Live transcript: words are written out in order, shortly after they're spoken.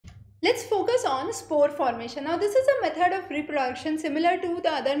Let's focus on spore formation. Now this is a method of reproduction similar to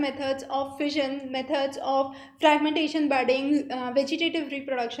the other methods of fission, methods of fragmentation, budding, vegetative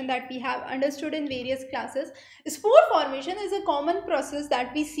reproduction that we have understood in various classes. Spore formation is a common process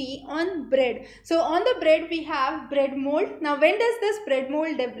that we see on bread. So on the bread we have bread mold. Now when does this bread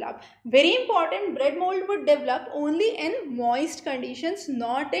mold develop? Very important, bread mold would develop only in moist conditions,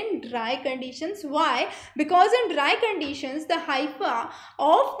 not in dry conditions. Why? Because in dry conditions the hypha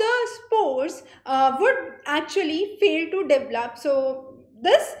of the spores would actually fail to develop. So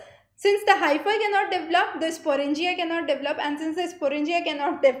since the hyphae cannot develop, the sporangia cannot develop, and since the sporangia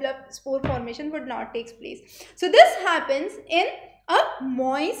cannot develop, spore formation would not take place. So this happens in a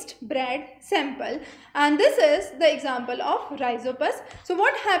moist bread sample, and this is the example of Rhizopus. So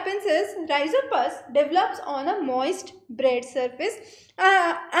what happens is Rhizopus develops on a moist bread surface,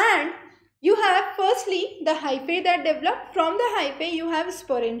 and you have firstly the hyphae that develop. From the hyphae you have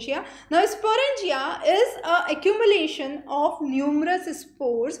sporangia. Now sporangia is an accumulation of numerous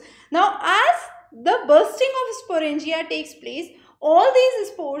spores. Now as the bursting of sporangia takes place, all these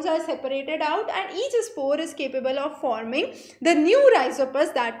spores are separated out and each spore is capable of forming the new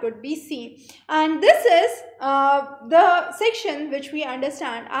Rhizopus that could be seen. And this is the section which we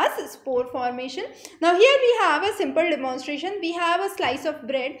understand as spore formation. Now here we have a simple demonstration. We have a slice of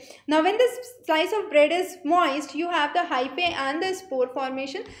bread. Now when this slice of bread is moist, you have the hyphae and the spore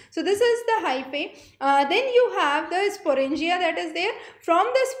formation. So this is the hyphae. Then you have the sporangia that is there. From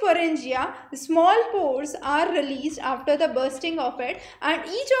the sporangia, small pores are released after the bursting of it, and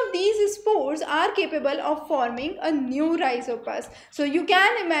each of these spores are capable of forming a new Rhizopus. So you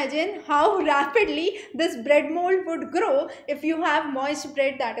can imagine how rapidly this bread mold would grow if you have moist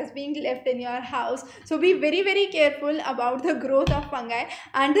bread that is being left in your house. So be very careful about the growth of fungi,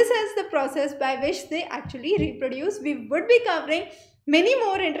 and this is the process by which they actually reproduce. We would be covering many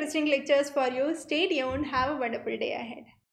more interesting lectures for you. Stay tuned. Have a wonderful day ahead.